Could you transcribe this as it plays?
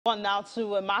On now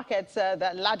to a market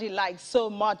that Laddie likes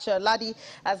so much. Laddie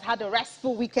has had a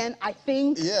restful weekend, I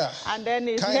think. Yeah, And then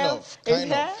he's kind of.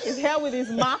 here with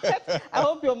his market. I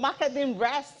hope your market didn't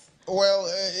rest. Well,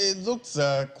 it looks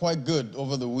quite good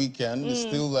over the weekend. It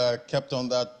still kept on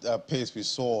that pace we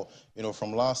saw,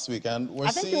 from last week. And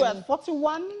I think you were at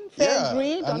 41 fair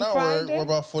greed and on now Friday. we're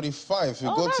about 45. If you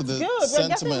go to the good. We're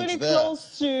getting sentiment really there,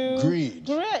 close to greed.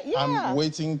 Yeah. I'm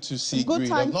waiting to see Good greed.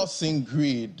 time I've not seen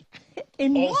greed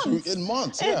in all months. through in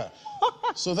months. Yeah.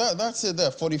 So that's it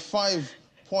there. 45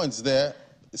 points there.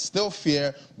 It's still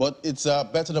fear, but it's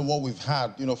better than what we've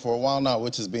had, for a while now,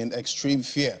 which has been extreme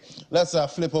fear. Let's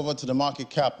flip over to the market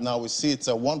cap now. We see it's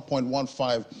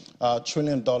 $1.15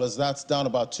 trillion. That's down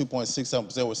about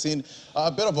 2.67%. We're seeing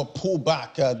a bit of a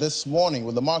pullback this morning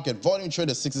with the market volume trade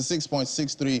at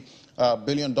 $66.63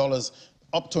 billion,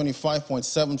 up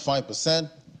 25.75%.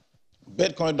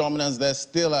 Bitcoin dominance there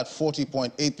still at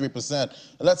 40.83%.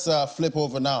 Let's flip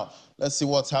over now. Let's see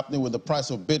what's happening with the price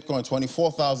of Bitcoin,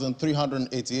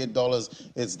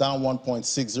 $24,388. It's down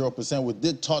 1.60%. We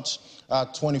did touch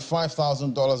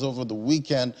 $25,000 over the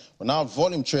weekend. We're now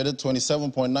volume traded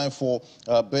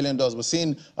 $27.94 billion. We're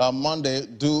seeing Monday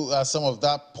do some of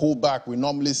that pullback we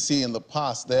normally see in the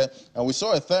past there. And we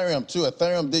saw Ethereum too.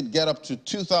 Ethereum did get up to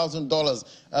 $2,000.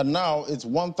 And now it's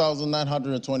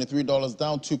 $1,923,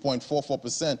 down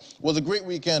 2.44%. It was a great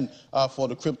weekend for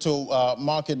the crypto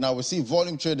market. Now we see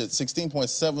volume traded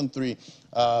 $16.73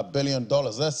 billion.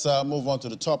 Let's move on to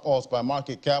the top alts by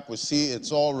market cap. We see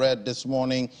it's all red this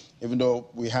morning, even though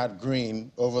we had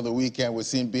green over the weekend. We're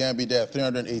seeing BNB there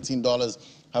 $318,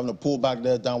 having a pullback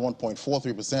there, down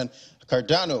 1.43%.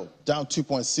 Cardano down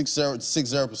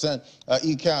 2.60%.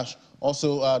 eCash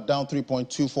also down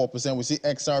 3.24%. We see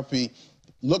XRP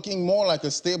looking more like a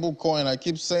stable coin. I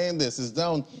keep saying this. It's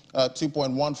down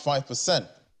 2.15%.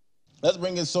 Let's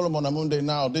bring in Solomon Amunde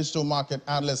now, digital market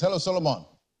analyst. Hello, Solomon.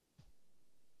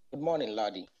 Good morning,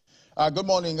 Laddie. Good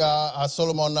morning,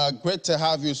 Solomon. Great to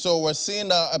have you. So we're seeing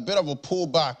a bit of a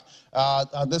pullback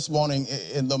this morning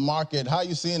in the market. How are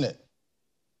you seeing it?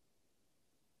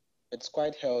 It's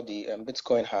quite healthy.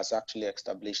 Bitcoin has actually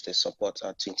established a support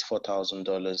at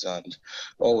 $24,000, and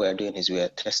all we're doing is we are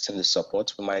testing the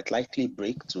support. We might likely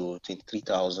break to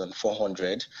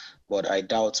 23,400, but I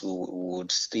doubt we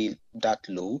would stay that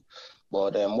low.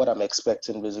 But what I'm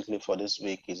expecting basically for this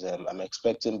week is I'm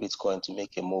expecting Bitcoin to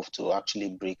make a move to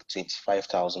actually break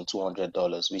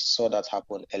 $25,200. We saw that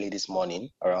happen early this morning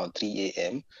around 3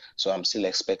 a.m. So I'm still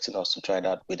expecting us to try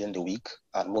that within the week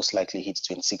and most likely hit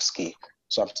 26K.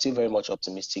 So I'm still very much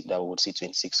optimistic that we would see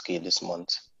 26K this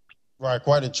month. Right,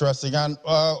 quite interesting. And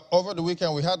over the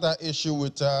weekend, we had that issue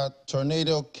with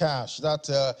Tornado Cash, that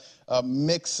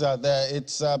mix there.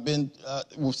 It's been,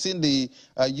 we've seen the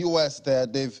U.S. there.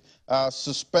 They've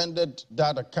suspended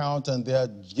that account and their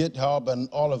GitHub and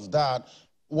all of that.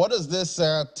 What does this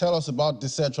tell us about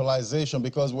decentralization?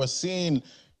 Because we're seeing,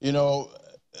 a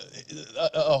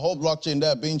whole blockchain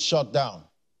there being shut down.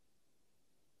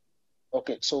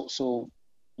 Okay, so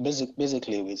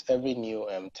basically with every new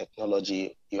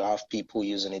technology, you have people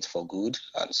using it for good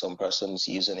and some persons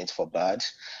using it for bad.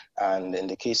 And in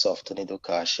the case of Tornado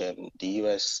Cash, the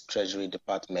U.S. Treasury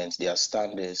Department, their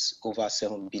stand is over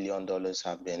 $7 billion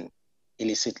have been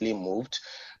illicitly moved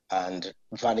and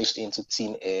vanished into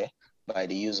thin air by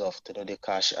the use of Tornado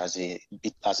Cash as a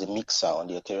mixer on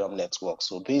the Ethereum network.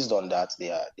 So based on that,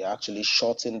 they're actually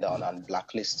shutting down and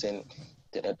blacklisting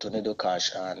the Tornado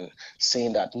Cash and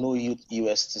saying that no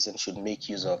U.S. citizen should make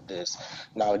use of this.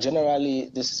 Now,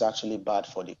 generally, this is actually bad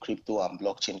for the crypto and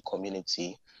blockchain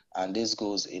community. And this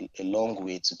goes a long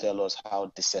way to tell us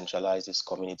how decentralized this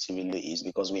community really is,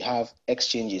 because we have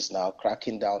exchanges now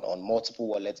cracking down on multiple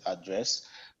wallet address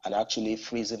and actually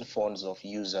freezing funds of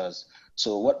users.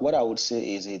 So what I would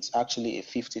say is it's actually a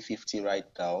 50-50 right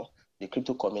now. The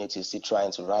crypto community is still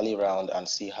trying to rally around and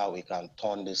see how we can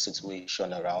turn this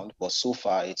situation around. But so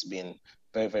far, it's been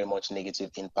very, very much negative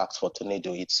impact for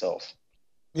Tornado itself.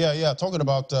 Yeah. Talking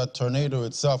about Tornado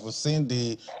itself, we've seen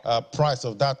the price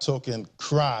of that token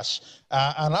crash.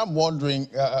 And I'm wondering,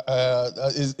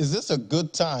 is this a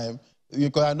good time?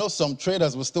 Because I know some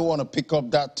traders will still want to pick up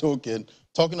that token,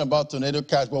 talking about Tornado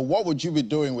Cash. But what would you be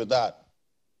doing with that?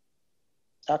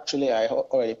 Actually, I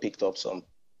already picked up some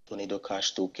Tornado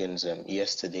Cash tokens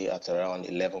yesterday at around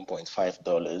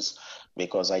 $11.5.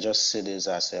 because I just see this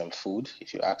as food.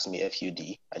 If you ask me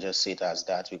FUD, I just see it as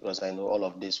that because I know all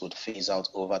of this would phase out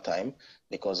over time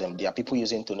because there are people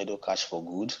using Tornado Cash for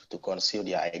good to conceal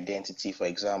their identity. For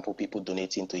example, people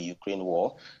donating to Ukraine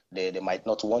war, they might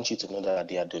not want you to know that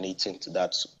they are donating to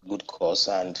that good cause,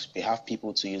 and we have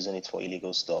people to using it for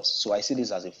illegal stuff. So I see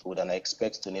this as a food, and I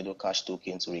expect Tornado Cash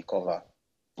token to recover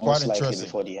most likely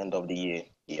before the end of the year.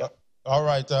 Yeah. All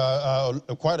right,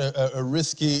 quite a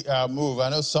risky move. I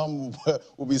know some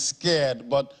will be scared,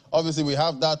 but obviously we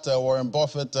have that Warren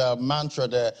Buffett mantra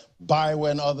there, buy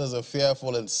when others are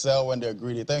fearful and sell when they're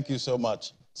greedy. Thank you so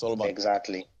much, Solomon.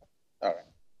 Exactly. All right.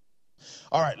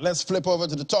 All right, let's flip over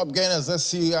to the top gainers. Let's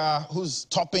see who's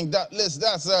topping that list.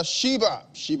 That's Shiba.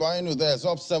 Shiba Inu there is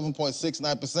up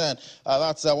 7.69%.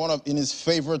 That's one of his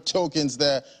favorite tokens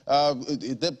there.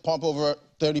 It did pump over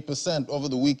 30% over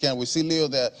the weekend. We see Leo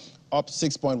there up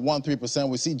 6.13%.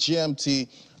 We see GMT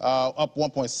up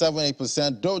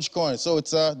 1.78%. Dogecoin, so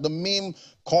it's the meme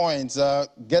coins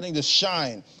getting the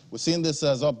shine. We're seeing this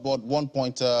as up about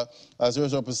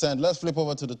 1.00%. Let's flip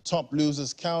over to the top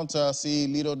losers count. See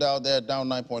Lido Dow there down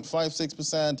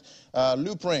 9.56%.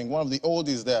 Loopring, one of the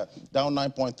oldies there, down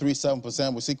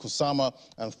 9.37%. We see Kusama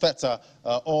and Theta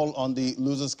all on the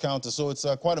losers counter. So it's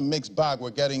quite a mixed bag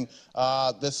we're getting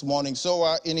this morning. So,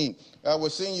 Ini, we're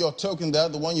seeing your token there,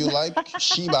 the one you like,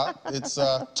 Shiba. It's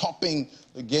topping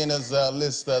the gainers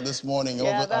list this morning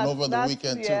and over the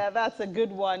weekend, too. Yeah, that's a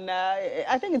good one.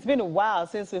 I think it's been a while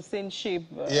since we've seen SHIB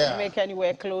make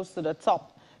anywhere close to the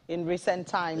top in recent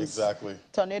times. Exactly.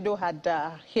 Tornado had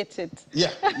hit it.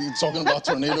 Yeah, you're talking about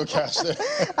Tornado Cash there.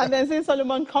 And then since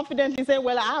Solomon confidently said,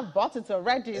 well, I have bought it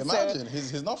already. Imagine, so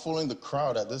he's not following the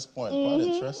crowd at this point. Quite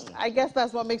interesting. I guess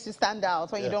that's what makes you stand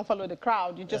out when you don't follow the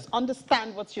crowd. You just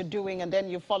understand what you're doing and then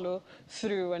you follow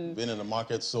through. And been in the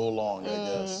market so long, I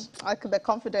guess. The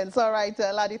confidence. All right,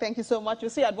 Ladi, thank you so much. We'll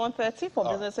see you at 1:30 for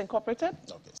Business Incorporated.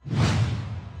 Okay.